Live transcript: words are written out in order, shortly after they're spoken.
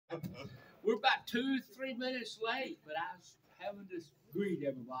We're about 2-3 minutes late, but I was having to greet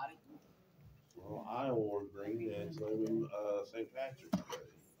everybody. Well, I wore green and so did St. Patrick's Day.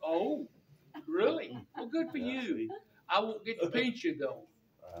 Oh, really? Well, good for Yeah, you. see? I won't get to pinch you, though.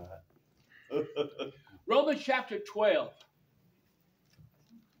 Right. Romans chapter 12.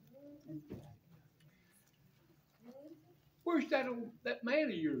 Where's that man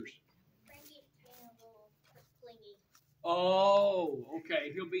of yours? Frankie's being a little clingy. Oh,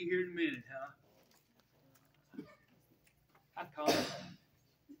 okay. He'll be here in a minute, huh? I call him.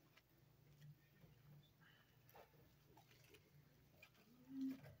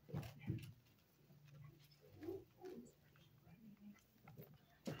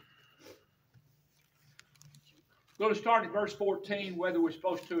 Going to start at verse 14, whether we're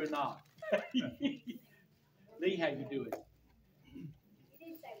supposed to or not. Lee, how you doing? You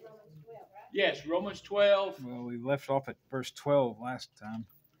did say Romans 12, right? Yes, Romans 12. Well, we left off at verse 12 last time.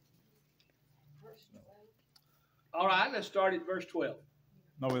 All right, let's start at verse 12.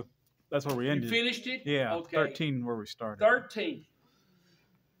 No, that's where we You ended. finished it? Yeah, Okay. 13 where we started. 13.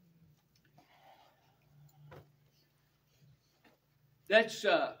 Let's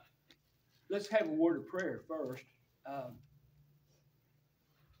have a word of prayer first.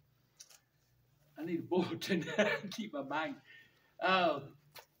 I need a bulletin to keep my mind. The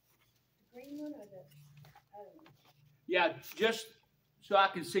green one or the other one? Yeah, just so I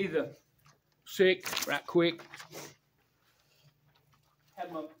can see the sick right quick.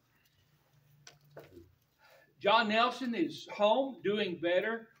 John Nelson is home, doing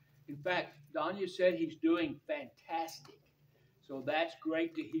better. In fact, Danya said he's doing fantastic. So that's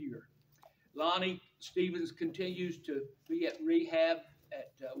great to hear. Lonnie Stevens continues to be at rehab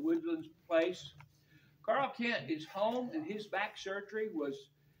at Woodlands Place. Carl Kent is home, and his back surgery was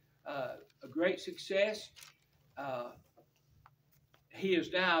a great success. He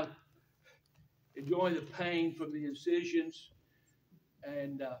is now enjoying the pain from the incisions,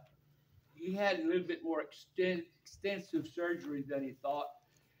 and he had a little bit more extensive surgery than he thought.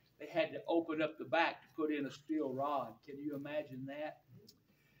 They had to open up the back to put in a steel rod. Can you imagine that?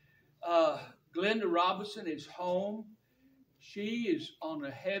 Glenda Robinson is home. She is on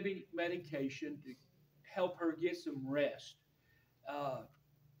a heavy medication to help her get some rest.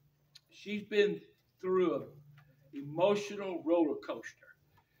 She's been through an emotional roller coaster.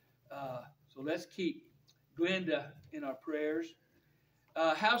 So let's keep Glenda in our prayers.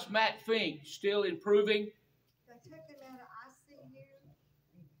 How's Matt Fink? Still improving? They took him out of ICU.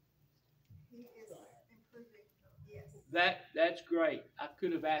 He is improving, yes. That's great. I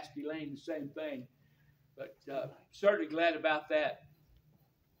could have asked Elaine the same thing, but certainly glad about that.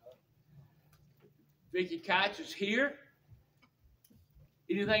 Vicki Kites is here.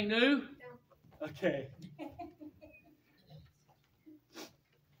 Anything new? No. Okay.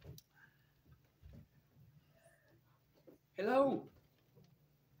 Hello.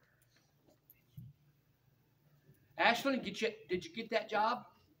 Ashley, did you get that job?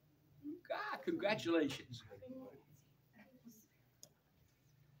 God, congratulations.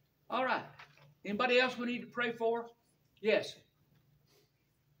 All right. Anybody else we need to pray for? Yes.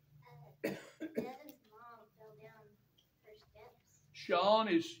 Devin's mom fell down her steps. Sean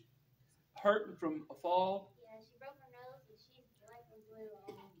is hurting from a fall. Yeah, she broke her nose and she's black and blue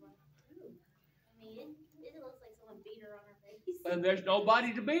all over. I mean, it looks like someone beat her on her face. And there's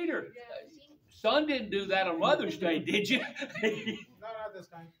nobody to beat her. Yeah, Son didn't do that on Mother's Day, did you? No, not this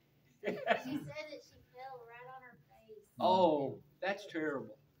time. she said that she fell right on her face. Oh, that's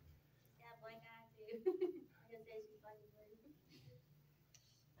terrible. She's got a black eye too. I just said she's black and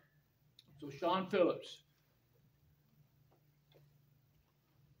blue. So Sean Phillips.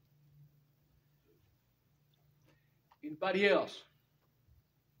 Anybody else?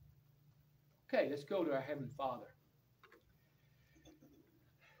 Okay, let's go to our Heavenly Father.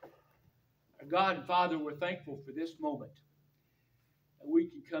 Our God and Father, we're thankful for this moment that we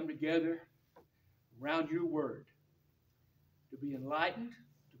can come together around your word to be enlightened,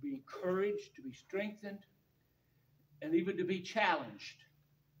 to be encouraged, to be strengthened, and even to be challenged,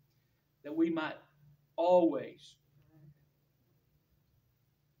 that we might always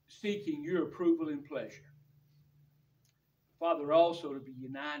seeking your approval and pleasure. Father, also to be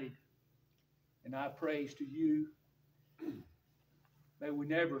united in our praise to you. May we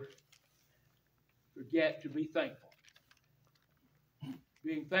never forget to be thankful.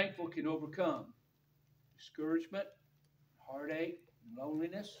 Being thankful can overcome discouragement, heartache,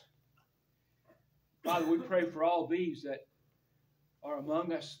 loneliness. Father, we pray for all these that are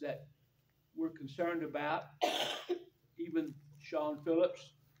among us that we're concerned about. Even Sean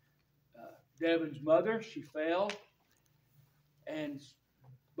Phillips, Devin's mother, she fell. And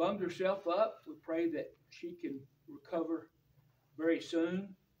bummed herself up. We pray that she can recover very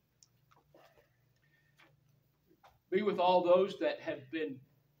soon. Be with all those that have been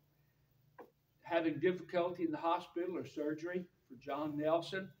having difficulty in the hospital or surgery. For John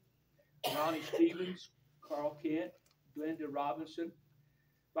Nelson, Ronnie Stevens, Carl Kent, Glenda Robinson.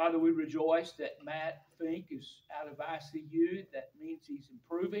 Father, we rejoice that Matt Fink is out of ICU. That means he's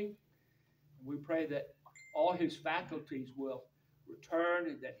improving. And we pray that all his faculties will return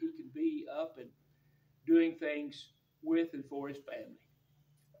and that he can be up and doing things with and for his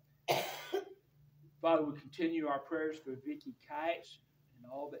family. Father, we continue our prayers for Vicki Kites and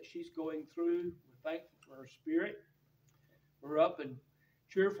all that she's going through. We're thankful for her spirit, for her up and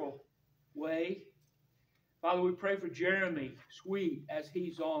cheerful way. Father, we pray for Jeremy Sweet as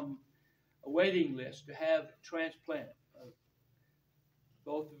he's on a waiting list to have a transplant of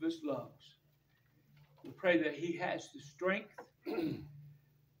both of his lungs. We pray that he has the strength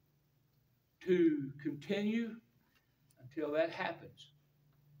to continue until that happens.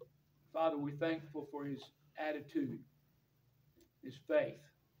 Father, we're thankful for his attitude, his faith.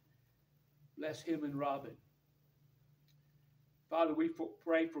 Bless him and Robin. Father, we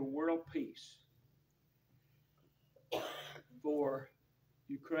pray for world peace, for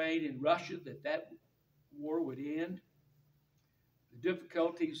Ukraine and Russia, that war would end. The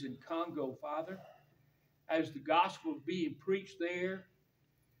difficulties in Congo, Father, as the gospel is being preached there,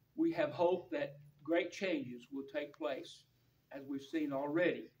 we have hope that great changes will take place, as we've seen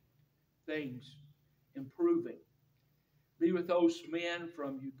already, things improving. Be with those men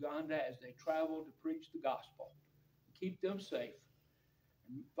from Uganda as they travel to preach the gospel. Keep them safe.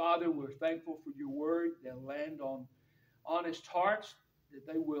 And Father, we're thankful for your word. They'll land on honest hearts, that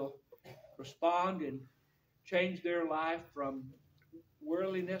they will respond and change their life from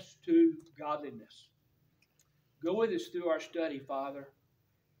worldliness to godliness. Go with us through our study, Father.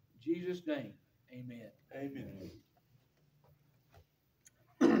 In Jesus' name, amen. Amen.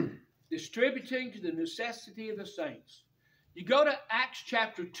 Distributing to the necessity of the saints. You go to Acts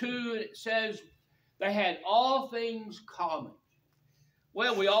chapter 2, and it says they had all things common.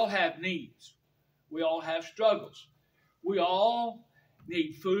 Well, we all have needs. We all have struggles. We all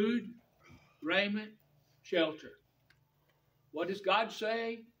need food, raiment, shelter. What does God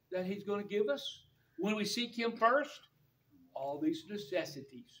say that he's going to give us when we seek him first? All these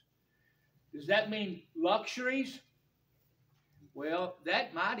necessities. Does that mean luxuries? Well,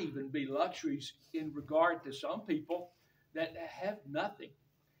 that might even be luxuries in regard to some people that have nothing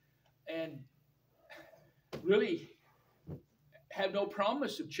and really have no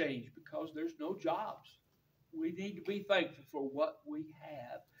promise of change because there's no jobs. We need to be thankful for what we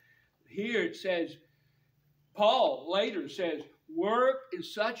have. Here it says, Paul later says, work in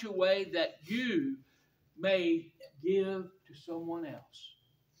such a way that you may give to someone else.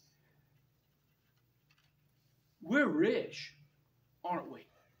 We're rich, aren't we?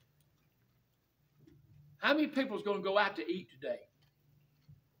 How many people is going to go out to eat today?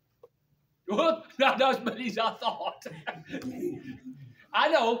 Well, not as many as I thought. I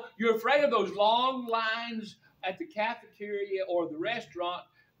know you're afraid of those long lines at the cafeteria or the restaurant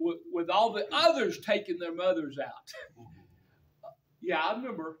with all the others taking their mothers out. Yeah, I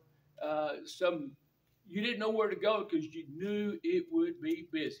remember you didn't know where to go because you knew it would be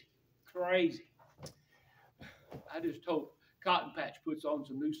busy. Crazy. I just hope Cotton Patch puts on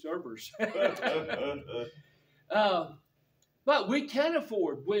some new servers. But we can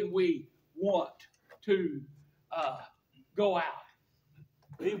afford when we want to go out.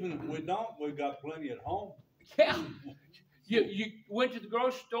 Even if we don't, we got plenty at home. Yeah. You went to the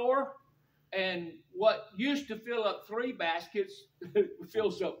grocery store, and what used to fill up 3 baskets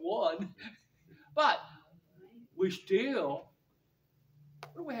fills up 1. But we still,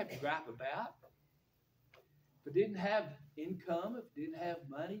 what do we have to gripe about? If we didn't have income, if we didn't have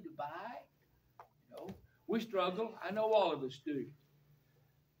money to buy, we struggle. I know all of us do.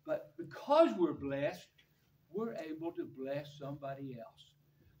 But because we're blessed, we're able to bless somebody else.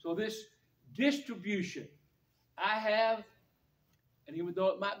 So this distribution I have, and even though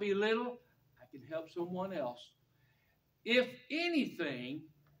it might be little, I can help someone else. If anything,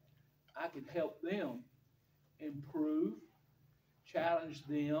 I can help them improve, challenge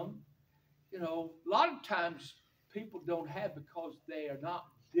them. A lot of times people don't have because they are not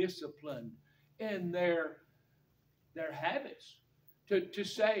disciplined in their habits to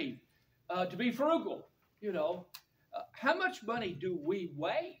save, to be frugal. How much money do we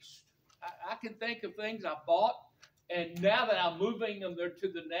waste? I can think of things I bought, and now that I'm moving them there to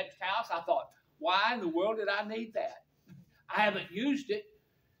the next house, I thought, why in the world did I need that? I haven't used it.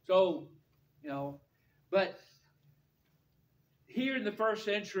 So, but here in the first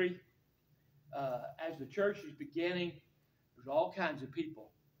century, as the church is beginning, there's all kinds of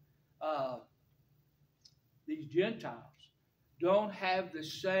people. These Gentiles don't have the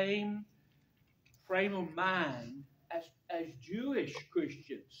same frame of mind as Jewish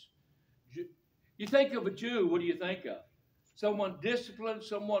Christians. You think of a Jew, what do you think of? Someone disciplined,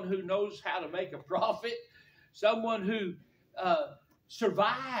 someone who knows how to make a profit, someone who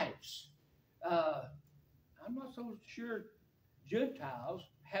survives. I'm not so sure Gentiles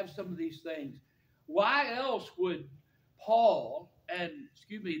have some of these things. Why else would Paul and,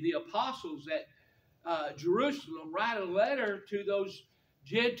 the apostles at Jerusalem write a letter to those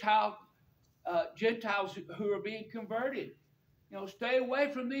Gentiles who are being converted? Stay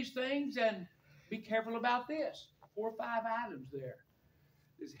away from these things and be careful about this. 4 or 5 items there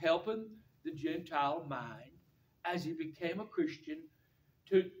is helping the Gentile mind as he became a Christian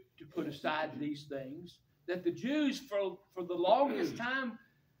to put aside these things that the Jews for the longest time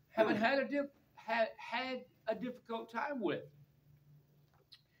haven't had a difficult time with.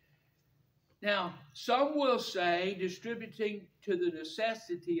 Now, some will say distributing to the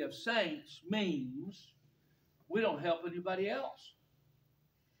necessity of saints means we don't help anybody else.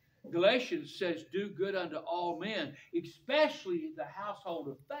 Galatians says, do good unto all men, especially the household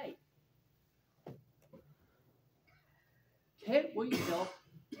of faith. Can't we help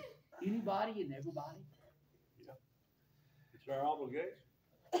anybody and everybody? Yeah. It's our obligation.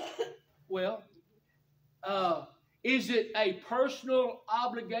 Well, is it a personal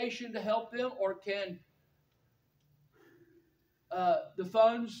obligation to help them, or can the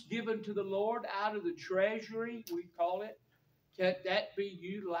funds given to the Lord out of the treasury, we call it, can that be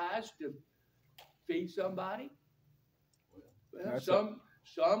utilized to feed somebody? Well,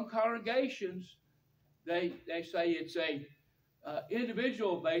 some congregations, they say it's a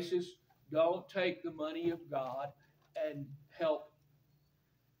individual basis. Don't take the money of God and help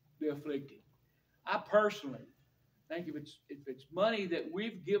the afflicted. I personally think if it's money that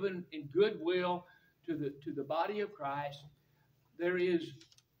we've given in goodwill to the body of Christ, there is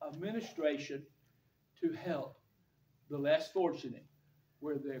a ministration to help the less fortunate,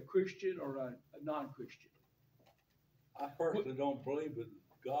 whether they're Christian or a non-Christian. I personally don't believe that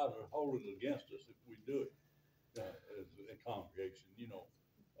God will hold it against us if we do it as a congregation,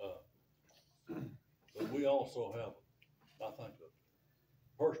 but we also have, I think, a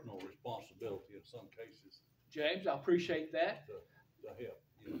personal responsibility in some cases. James, I appreciate that. To help.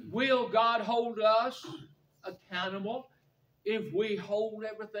 Will God hold us accountable if we hold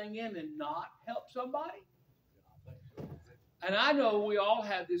everything in and not help somebody? And I know we all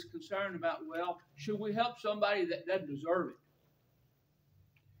have this concern about, well, should we help somebody that doesn't deserve it?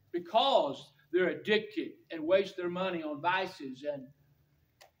 Because they're addicted and waste their money on vices, and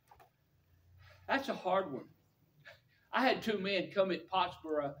that's a hard one. I had 2 men come at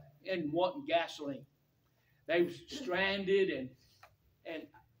Pottsboro and wanting gasoline. They were stranded, and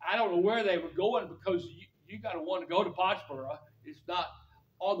I don't know where they were going, because you got to want to go to Pottsboro. It's not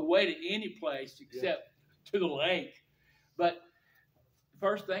on the way to any place except to the lake. But the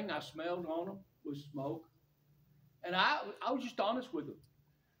first thing I smelled on them was smoke. And I was just honest with them.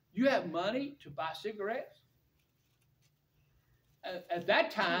 You have money to buy cigarettes? At that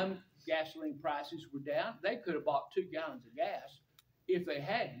time, gasoline prices were down. They could have bought 2 gallons of gas if they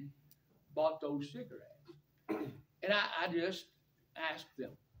hadn't bought those cigarettes. And I just asked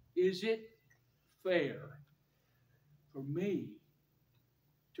them, is it fair for me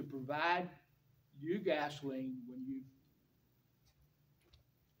to provide you gasoline when you've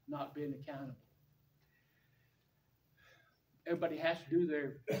not been accountable? Everybody has to do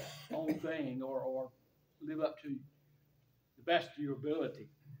their own thing or live up to the best of your ability.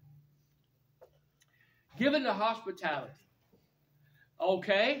 Given the hospitality.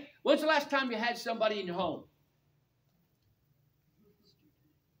 Okay. When's the last time you had somebody in your home?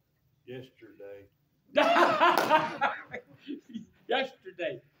 Yesterday.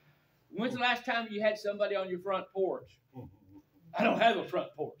 Yesterday. When's the last time you had somebody on your front porch? I don't have a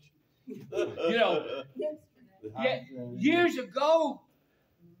front porch. Years ago,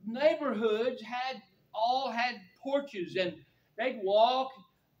 neighborhoods had porches, and they'd walk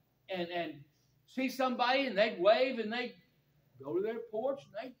and see somebody, and they'd wave, and they'd go to their porch,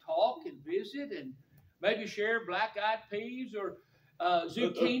 and they'd talk and visit, and maybe share black-eyed peas or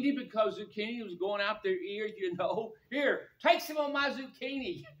zucchini, because zucchini was going out their ears, Here, take some of my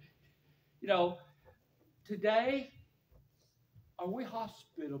zucchini. Today, are we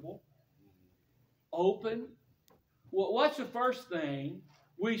hospitable? Open? Well, what's the first thing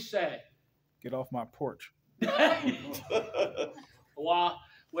we say? Get off my porch. Well,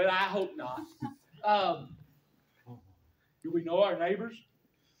 I hope not. Do we know our neighbors?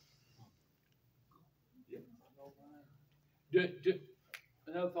 Yeah, I know mine.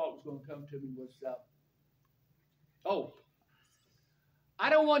 Another thought was going to come to me was, I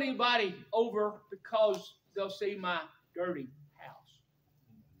don't want anybody over because they'll see my dirty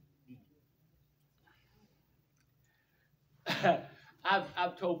house.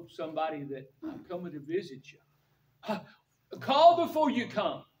 I've told somebody that I'm coming to visit you. Call before you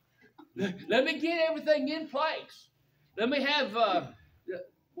come. Let me get everything in place. Let me have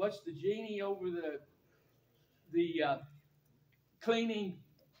what's the genie over the cleaning,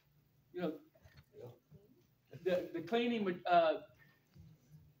 the cleaning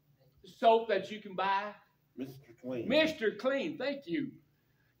soap that you can buy. Mr. Clean. Mr. Clean, thank you.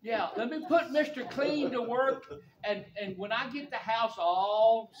 Yeah, let me put Mr. Clean to work, and when I get the house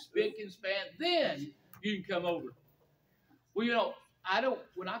all spick and span, then you can come over. Well,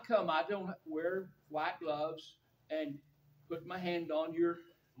 when I come, I don't wear white gloves and put my hand on your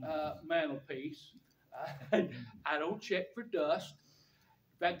mantelpiece. I don't check for dust.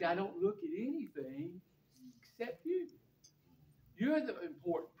 In fact, I don't look at anything except you. You're the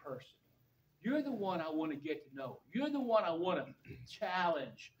important person. You're the one I want to get to know. You're the one I want to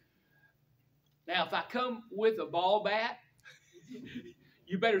challenge. Now, if I come with a ball bat,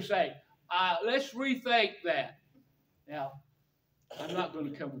 you better say, let's rethink that. Now, I'm not going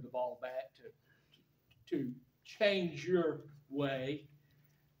to come with a ball bat to change your way.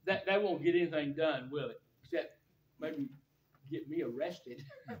 That won't get anything done, will it? Except maybe get me arrested.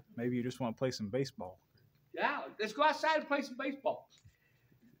 Maybe you just want to play some baseball. Yeah, let's go outside and play some baseball.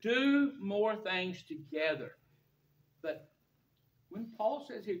 Do more things together. But when Paul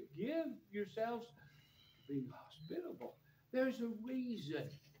says here, give yourselves to being hospitable, there's a reason.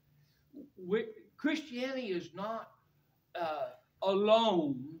 Christianity is not a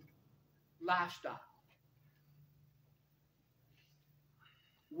lone lifestyle.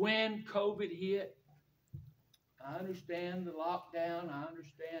 When COVID hit, I understand the lockdown. I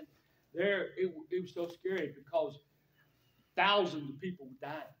understand it was so scary because thousands of people were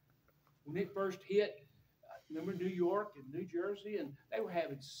dying. When it first hit, remember New York and New Jersey, and they were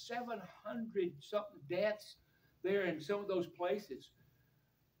having 700-something deaths there in some of those places.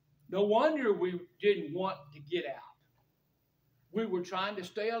 No wonder we didn't want to get out. We were trying to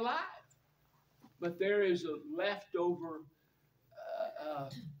stay alive. But there is a leftover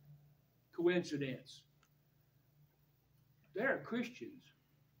coincidence. There are Christians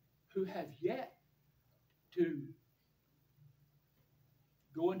who have yet to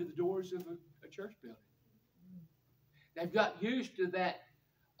go into the doors of a church building. They've got used to that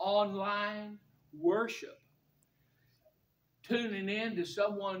online worship, tuning in to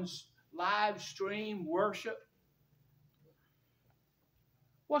someone's live stream worship.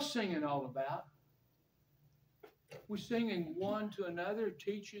 What's singing all about? We're singing one to another,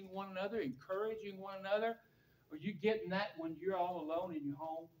 teaching one another, encouraging one another. Are you getting that when you're all alone in your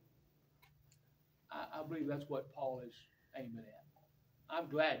home? I believe that's what Paul is aiming at. I'm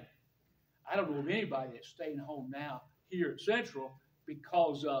glad. I don't know of anybody that's staying home now here at Central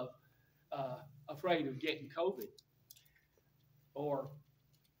because of afraid of getting COVID or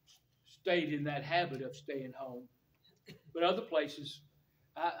stayed in that habit of staying home. But other places,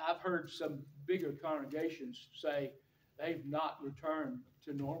 I've heard some bigger congregations say they've not returned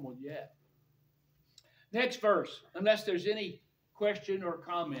to normal yet. Next verse, unless there's any question or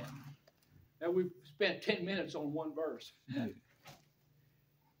comment. Now we've spent 10 minutes on one verse.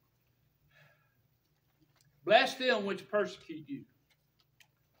 Bless them which persecute you.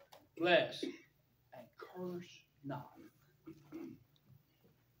 Bless and curse not.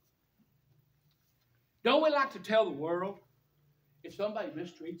 Don't we like to tell the world if somebody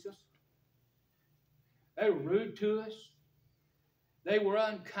mistreats us? They were rude to us. They were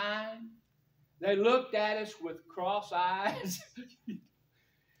unkind. They looked at us with cross eyes.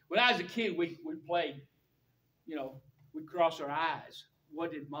 When I was a kid, we played, we'd cross our eyes.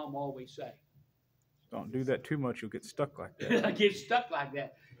 What did Mom always say? Don't do that too much, you'll get stuck like that. I get stuck like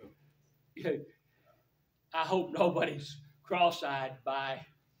that. I hope nobody's cross-eyed by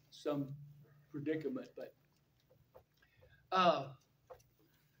some predicament, but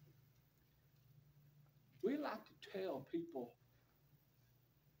we like to tell people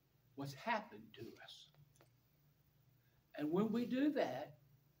what's happened to us. And when we do that,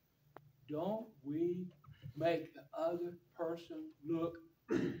 don't we make the other person look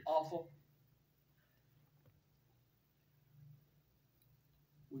awful?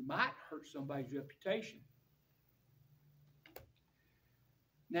 We might hurt somebody's reputation.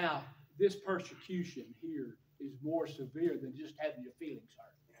 Now, this persecution here is more severe than just having your feelings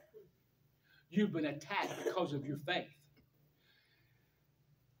hurt. You've been attacked because of your faith.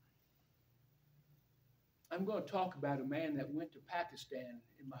 I'm going to talk about a man that went to Pakistan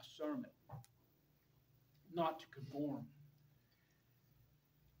in my sermon, not to conform.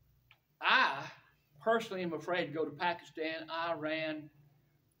 I personally am afraid to go to Pakistan, Iran,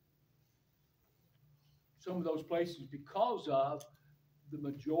 some of those places because of the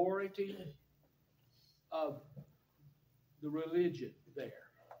majority of the religion there.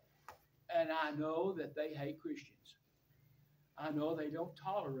 And I know that they hate Christians. I know they don't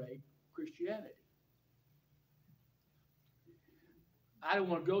tolerate Christianity. I don't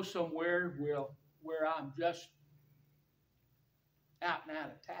want to go somewhere where I'm just out and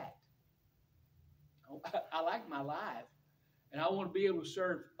out attacked. I like my life, and I want to be able to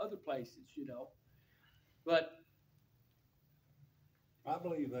serve other places, you know. But I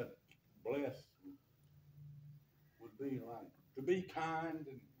believe that blessed would be like to be kind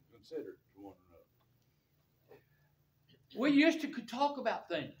and considerate to one another. we used to could talk about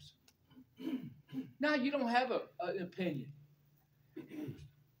things. Now you don't have an opinion.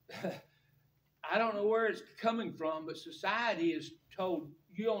 I don't know where it's coming from, but society is told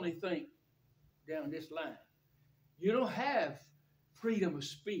you only think down this line. You don't have freedom of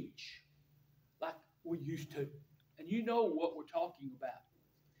speech like we used to. And you know what we're talking about.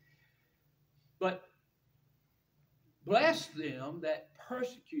 But bless them that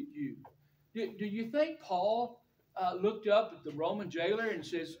persecute you. Do you think Paul looked up at the Roman jailer and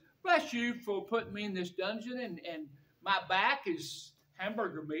says, bless you for putting me in this dungeon and my back is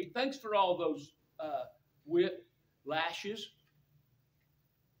hamburger meat. Thanks for all those whip lashes.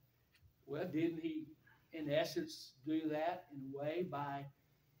 Well, didn't he, in essence, do that in a way by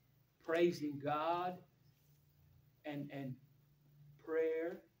praising God and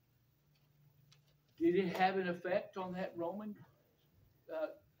prayer? Did it have an effect on that Roman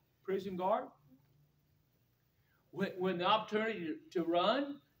prison guard? When the opportunity to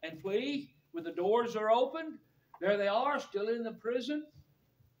run and flee, when the doors are opened, there they are, still in the prison.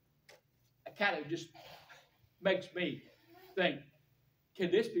 It kind of just makes me think,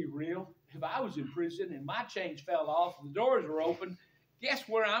 can this be real? If I was in prison and my chains fell off and the doors were open, guess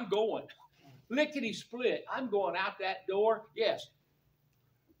where I'm going? Lickety split. I'm going out that door. Yes.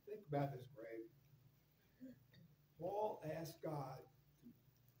 Think about this, Gregg. Paul asked God to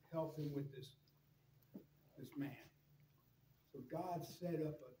help him with this man. So God set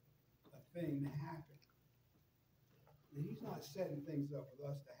up a thing to happen. And he's not setting things up with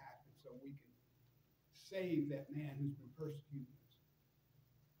us to happen so we can save that man who's been persecuting us.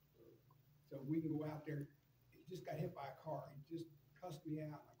 So we can go out there. He just got hit by a car. He just cussed me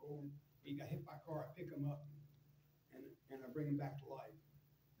out. I go and he got hit by a car. I pick him up and I bring him back to life.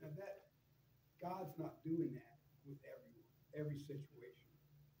 Now that God's not doing that with everyone, every situation.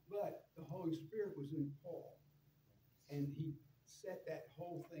 But the Holy Spirit was in Paul, and he set that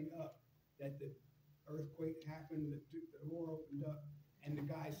whole thing up. That the earthquake happened, the door opened up, and the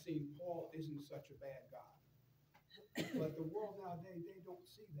guy seen Paul isn't such a bad guy. But the world nowadays, they don't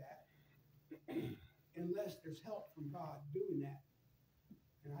see that unless there's help from God doing that.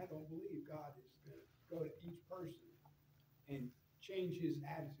 And I don't believe God is going to go to each person and change his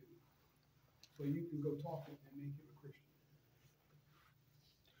attitude so you can go talk to him and make him a Christian.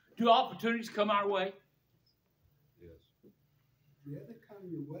 Do opportunities come our way? Yes. Yeah, they come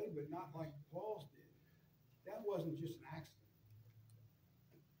your way, but not like Paul's did. That wasn't just an accident.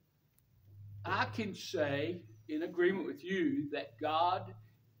 I can say, in agreement with you, that God,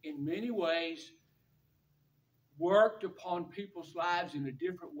 in many ways, worked upon people's lives in a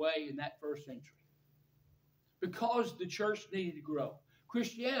different way in that first century. Because the church needed to grow.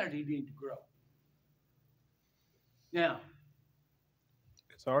 Christianity needed to grow. Now,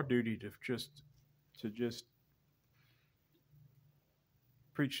 It's our duty to just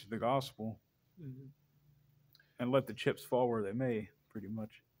preach the gospel and let the chips fall where they may, pretty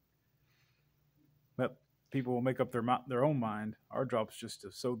much. Let people will make up their own mind. Our job is just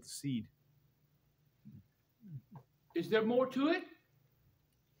to sow the seed. is there more to it?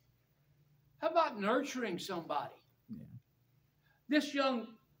 How about nurturing somebody? Yeah. This young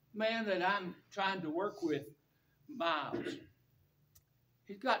man that I'm trying to work with, Miles,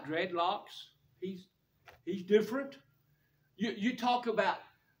 he's got dreadlocks. He's different. You talk about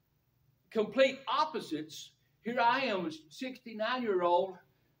complete opposites. Here I am, a 69-year-old,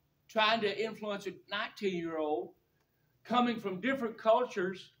 trying to influence a 19-year-old, coming from different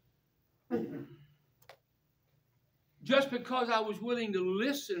cultures. Just because I was willing to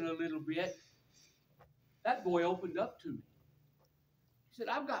listen a little bit, that boy opened up to me. He said,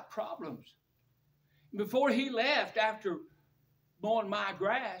 I've got problems. Before he left, after mowing my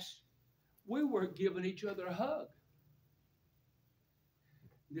grass, we were giving each other a hug.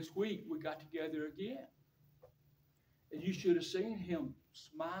 This week, we got together again. And you should have seen him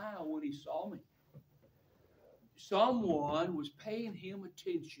smile when he saw me. Someone was paying him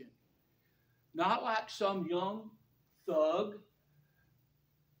attention. Not like some young thug,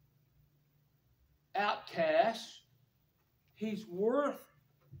 outcast. He's worth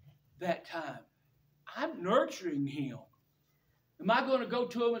that time. I'm nurturing him. Am I going to go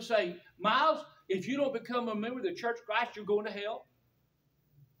to him and say, Miles, if you don't become a member of the Church of Christ, you're going to hell?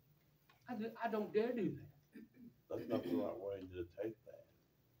 I don't dare do that. That's not the right way to take that.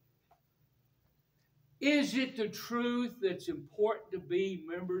 Is it the truth that's important to be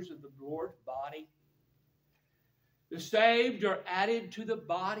members of the Lord's body? The saved are added to the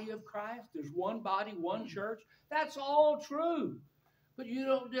body of Christ. There's one body, one church. That's all true. But you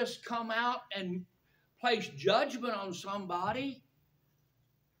don't just come out and place judgment on somebody.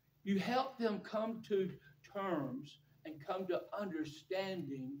 You help them come to terms and come to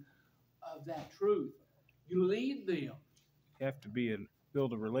understanding of that truth. You lead them. You have to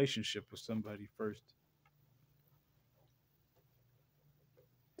build a relationship with somebody first.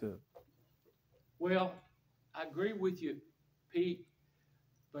 Well, I agree with you, Pete,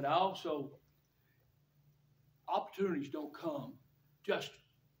 but I also, opportunities don't come just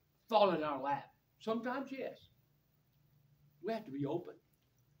fall in our lap. Sometimes, yes. We have to be open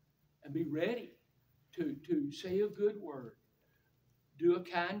and be ready to say a good word, do a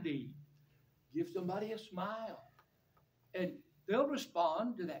kind deed, give somebody a smile, and they'll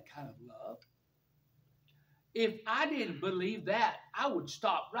respond to that kind of love. If I didn't believe that, I would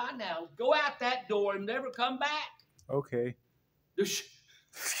stop right now, go out that door, and never come back. Okay.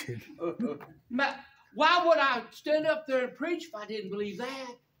 Why would I stand up there and preach if I didn't believe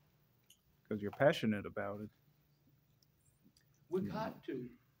that? Because you're passionate about it. We got to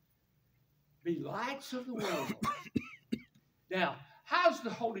be lights of the world. Now, how's the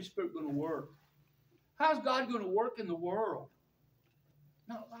Holy Spirit going to work? How's God going to work in the world?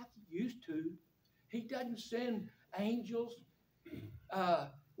 Not like He used to. He doesn't send angels.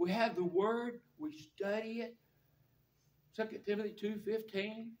 We have the Word. We study it. 2 Timothy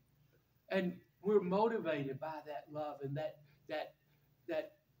 2:15. And we're motivated by that love and that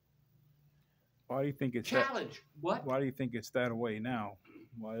Why do you think it's challenge. What? Why do you think it's that way now?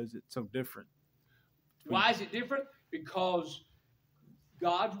 Why is it so different? Why is it different? Because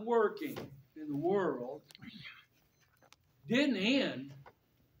God's working in the world didn't end,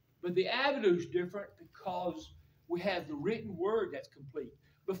 but the avenue's different because we have the written word that's complete.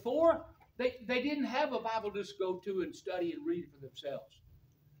 Before, they didn't have a Bible to just go to and study and read it for themselves.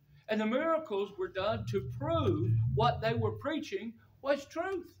 And the miracles were done to prove what they were preaching was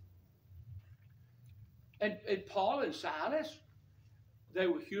truth. And Paul and Silas, they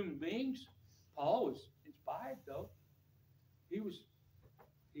were human beings. Paul was inspired, though.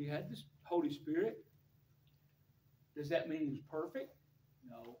 He had this Holy Spirit. Does that mean he was perfect?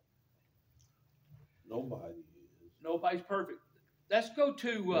 No. Nobody is. Nobody's perfect. Let's go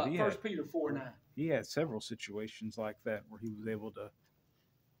to 1 Peter 4:9. He had several situations like that where he was able to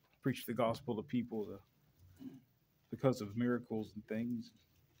preach the gospel to people because of miracles and things.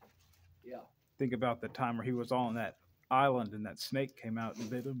 Yeah. Think about the time where he was on that island and that snake came out and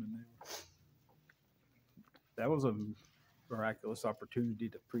bit him, and that was a miraculous opportunity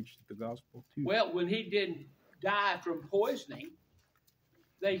to preach the gospel too. Well, when he didn't die from poisoning,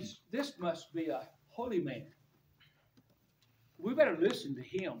 this must be a holy man. We better listen to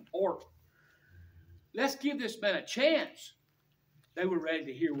him, or let's give this man a chance. They were ready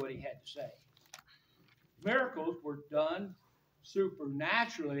to hear what he had to say. Miracles were done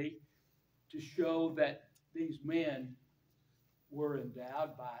supernaturally to show that these men were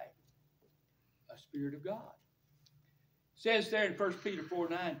endowed by a Spirit of God. It says there in 1 Peter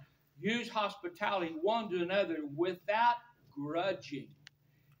 4:9, use hospitality one to another without grudging.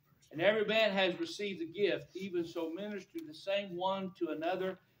 And every man has received the gift, even so minister the same one to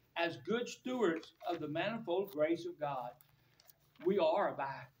another as good stewards of the manifold grace of God. We are,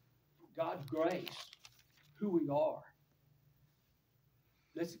 by God's grace, who we are.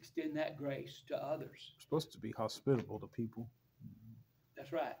 Let's extend that grace to others. We're supposed to be hospitable to people.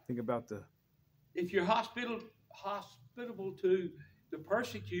 That's right. Think about if you're hospitable to the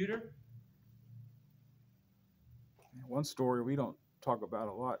persecutor. One story we don't talk about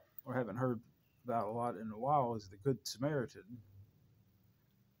a lot or haven't heard about a lot in a while is the Good Samaritan.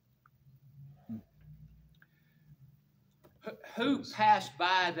 Who passed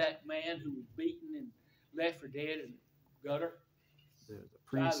by that man who was beaten and left for dead in the gutter? The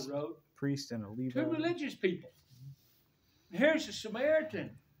Side of the road? priest and a Levite. Two religious people. And here's a Samaritan,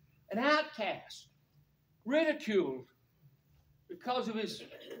 an outcast, ridiculed because of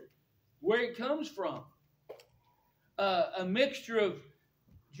where he comes from. a mixture of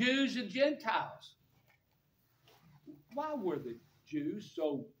Jews and Gentiles. Why were the Jews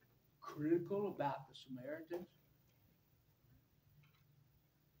so critical about the Samaritans?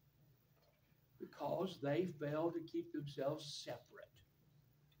 Because they failed to keep themselves separate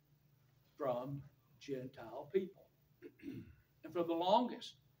from Gentile people. And for the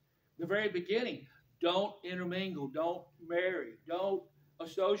longest, the very beginning, don't intermingle, don't marry, don't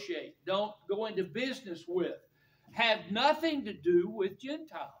associate, don't go into business with, have nothing to do with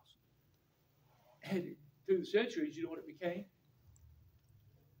Gentiles. And through the centuries, you know what it became?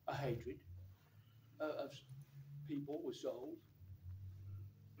 A hatred of people with souls.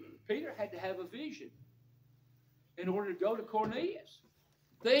 Peter had to have a vision in order to go to Cornelius.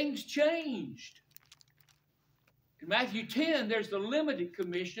 Things changed. In Matthew 10, there's the limited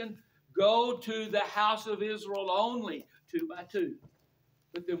commission, go to the house of Israel only, 2 by 2.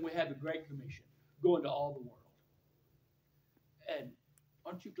 But then we have the Great Commission, go into all the world. And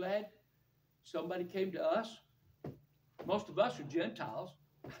aren't you glad somebody came to us? Most of us are Gentiles.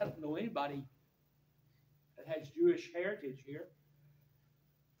 I don't know anybody that has Jewish heritage here.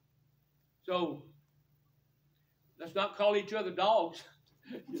 So let's not call each other dogs.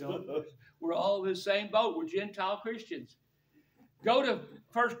 You know, we're all in the same boat. We're Gentile Christians. Go to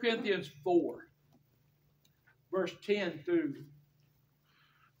 1 Corinthians 4, verse 10 through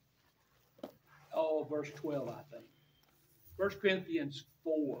verse 12, I think. 1 Corinthians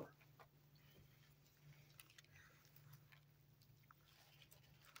 4.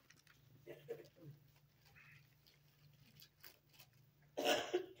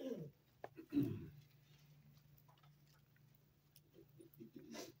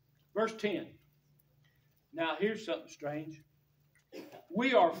 Verse 10. Now here's something strange.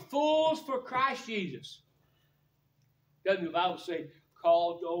 We are fools for Christ Jesus. Doesn't the Bible say,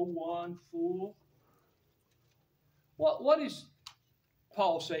 called no one fool? What is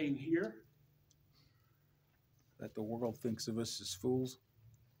Paul saying here? That the world thinks of us as fools.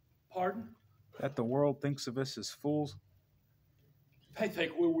 Pardon? That the world thinks of us as fools. They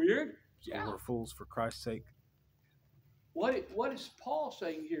think we're weird. So Yeah. we're fools for Christ's sake. What is Paul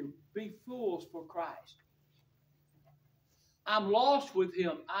saying here? Be fools for Christ. I'm lost with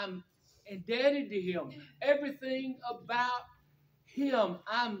him. I'm indebted to him. Everything about him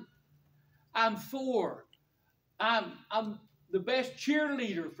I'm for. I'm the best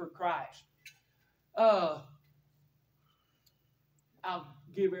cheerleader for Christ. I'll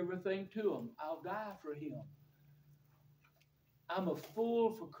give everything to him. I'll die for him. I'm a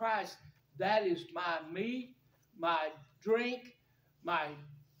fool for Christ. That is my meat, my drink, my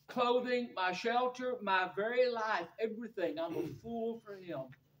clothing, my shelter, my very life, everything. I'm a fool for him.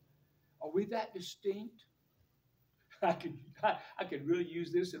 Are we that distinct? I could really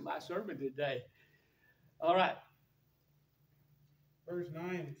use this in my sermon today. All right. Verse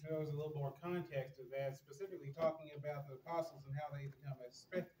 9 shows a little more context to that, specifically talking about the apostles and how they become a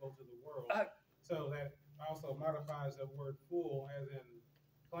spectacle to the world. So that also modifies the word fool, as in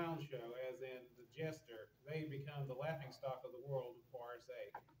clown show, as in the jester. They become the laughingstock of the world for our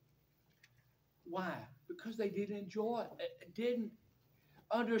sake. Why? Because they didn't didn't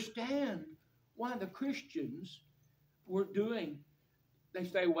understand why the Christians were doing. They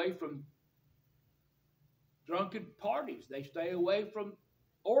stay away from drunken parties. They stay away from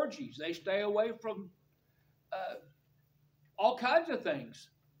orgies. They stay away from all kinds of things.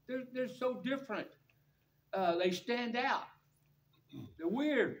 They're so different. They stand out. They're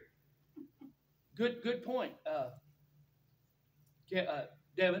weird. Good point,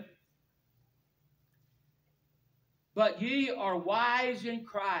 Devin. But ye are wise in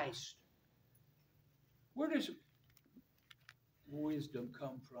Christ. Where does wisdom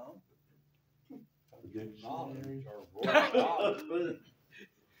come from? Knowledge or knowledge.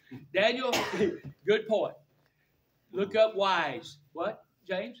 Daniel, good point. Look up wise. What,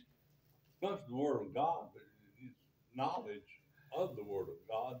 James? Comes from the Word of God, but it's knowledge of the Word of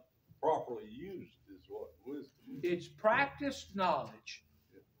God properly used is what wisdom is. It's practiced knowledge.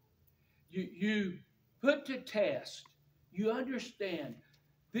 You put to test. You understand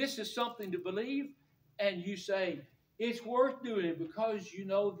this is something to believe, and you say it's worth doing it because you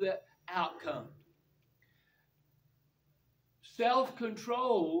know the outcome.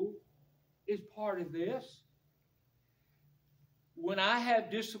 Self-control is part of this. When I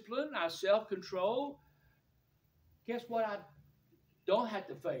have discipline, I self-control, guess what? I don't have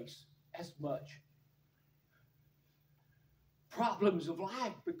to face as much problems of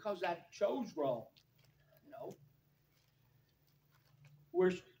life because I chose wrong. You know,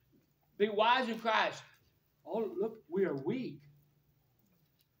 be wise in Christ. Oh, look, we are weak.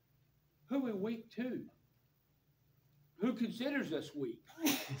 Who are we weak to? Who considers us weak?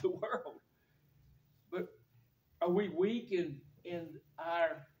 The world. But are we weak in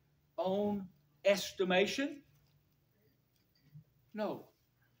our own estimation? No.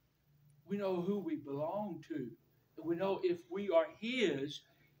 We know who we belong to. And we know if we are His,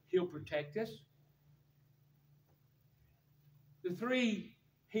 He'll protect us. The 3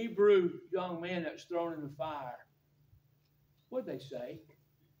 Hebrew young men that's thrown in the fire, what did they say?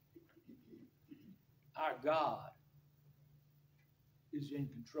 Our God is in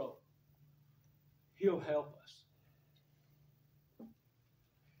control. He'll help us.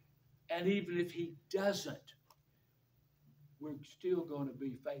 And even if He doesn't, we're still going to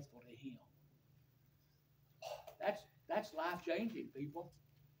be faithful to Him. That's life-changing, people.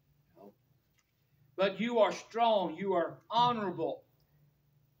 But you are strong, you are honorable,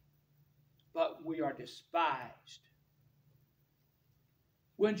 but we are despised.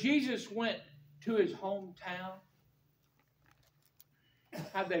 When Jesus went to His hometown,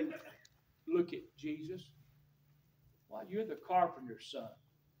 how'd they look at Jesus? Well, you're the carpenter's son.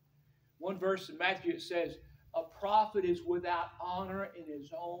 One verse in Matthew, it says, a prophet is without honor in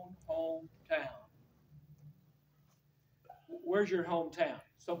his own hometown. Where's your hometown?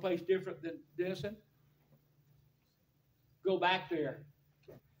 Someplace different than Denison? Go back there.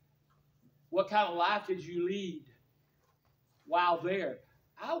 What kind of life did you lead while there?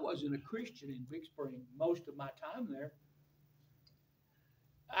 I wasn't a Christian in Big Spring most of my time there.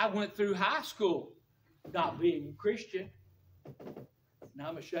 I went through high school not being a Christian. And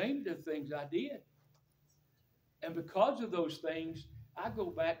I'm ashamed of things I did. And because of those things, I go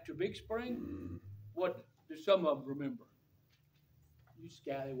back to Big Spring. What do some of them remember? You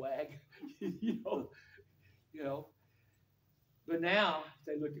scallywag. you know. But now, if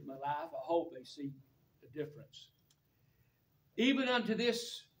they look at my life, I hope they see the difference. Even unto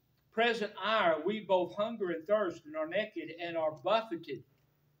this present hour, we both hunger and thirst and are naked and are buffeted.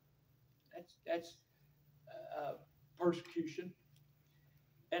 That's persecution.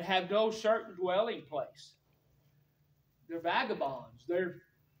 And have no certain dwelling place. They're vagabonds. They're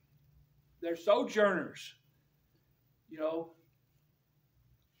sojourners. You know,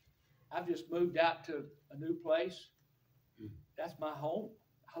 I've just moved out to a new place. That's my home.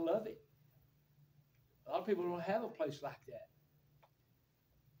 I love it. A lot of people don't have a place like that.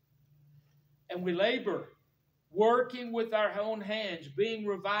 And we labor, working with our own hands, being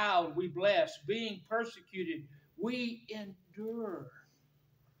reviled, we bless, being persecuted, we endure.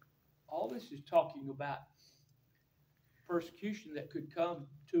 All this is talking about persecution that could come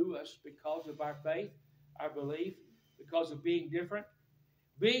to us because of our faith, our belief, because of being different.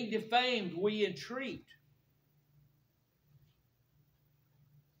 Being defamed, we entreat.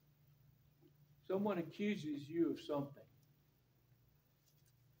 Someone accuses you of something.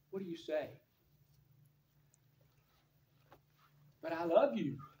 What do you say? But I love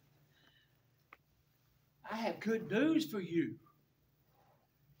you. I have good news for you.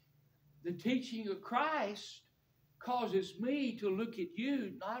 The teaching of Christ causes me to look at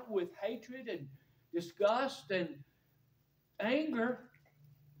you not with hatred and disgust and anger.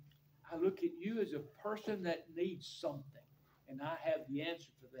 I look at you as a person that needs something, and I have the answer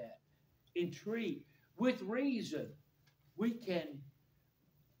for that. Entreat with reason. We can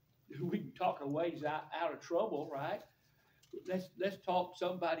talk our ways out of trouble, right? Let's talk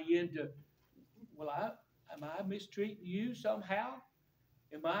somebody into, well, am I mistreating you somehow?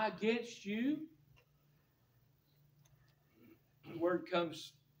 Am I against you? The word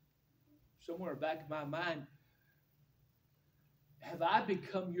comes somewhere back in my mind. Have I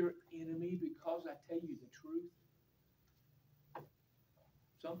become your enemy because I tell you the truth?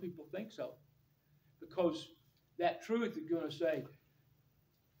 Some people think so. Because that truth is going to say,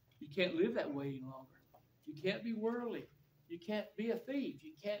 you can't live that way any longer. You can't be worldly. You can't be a thief.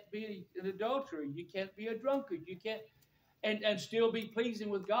 You can't be an adulterer. You can't be a drunkard. You can't, and still be pleasing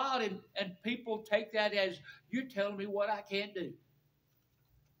with God. And people take that as, you're telling me what I can't do.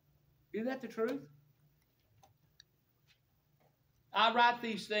 Isn't that the truth? I write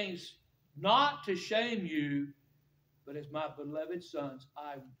these things not to shame you, but as my beloved sons,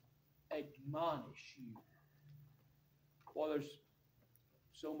 I admonish you. Boy, there's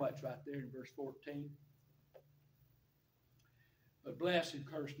so much right there in verse 14. But bless and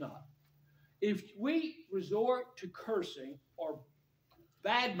curse not. If we resort to cursing or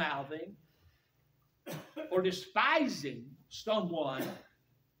bad-mouthing or despising someone,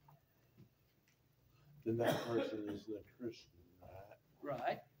 then that person is a Christian, right?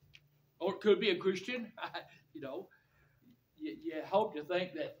 Right. Or it could be a Christian. You know, you hope to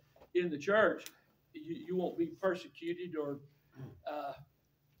think that in the church you won't be persecuted or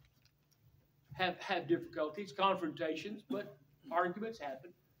have difficulties, confrontations, but arguments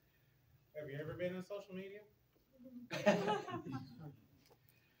happen. Have you ever been on social media?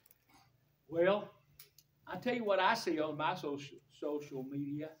 Well, I tell you what I see on my social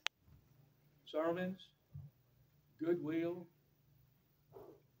media: sermons, goodwill,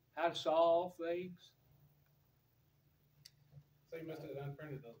 how to solve things. So you must have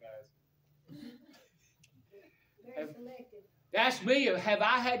unfriended those guys. Very selective. Ask me, have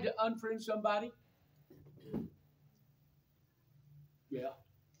I had to unfriend somebody? Yeah.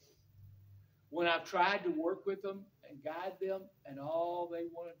 When I've tried to work with them and guide them, and all they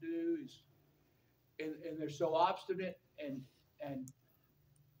want to do is, and they're so obstinate, and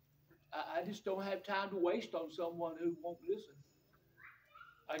I just don't have time to waste on someone who won't listen.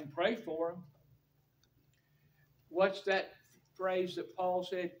 I can pray for them. What's that phrase that Paul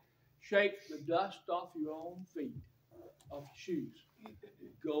said? Shake the dust off your own feet, off your shoes.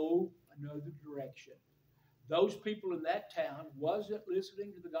 Go another direction. Those people in that town wasn't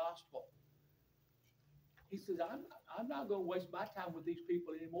listening to the gospel. He says, I'm not going to waste my time with these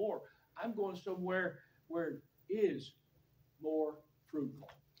people anymore. I'm going somewhere where it is more fruitful,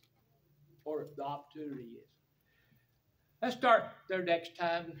 or the opportunity is. Let's start there next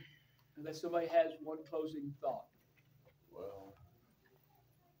time, unless somebody has one closing thought. Well,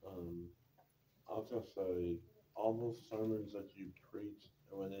 I was gonna say, all those sermons that you preached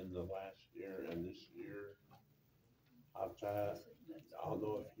within the last year and this year, I've tried, I don't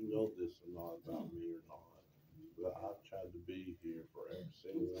know if you know this or not about me or not, but I've tried to be here for every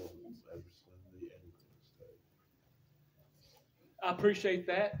single one, every Sunday and Wednesday. I appreciate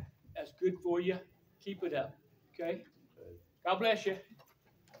that. That's good for you. Keep it up. Okay? Okay. God bless you.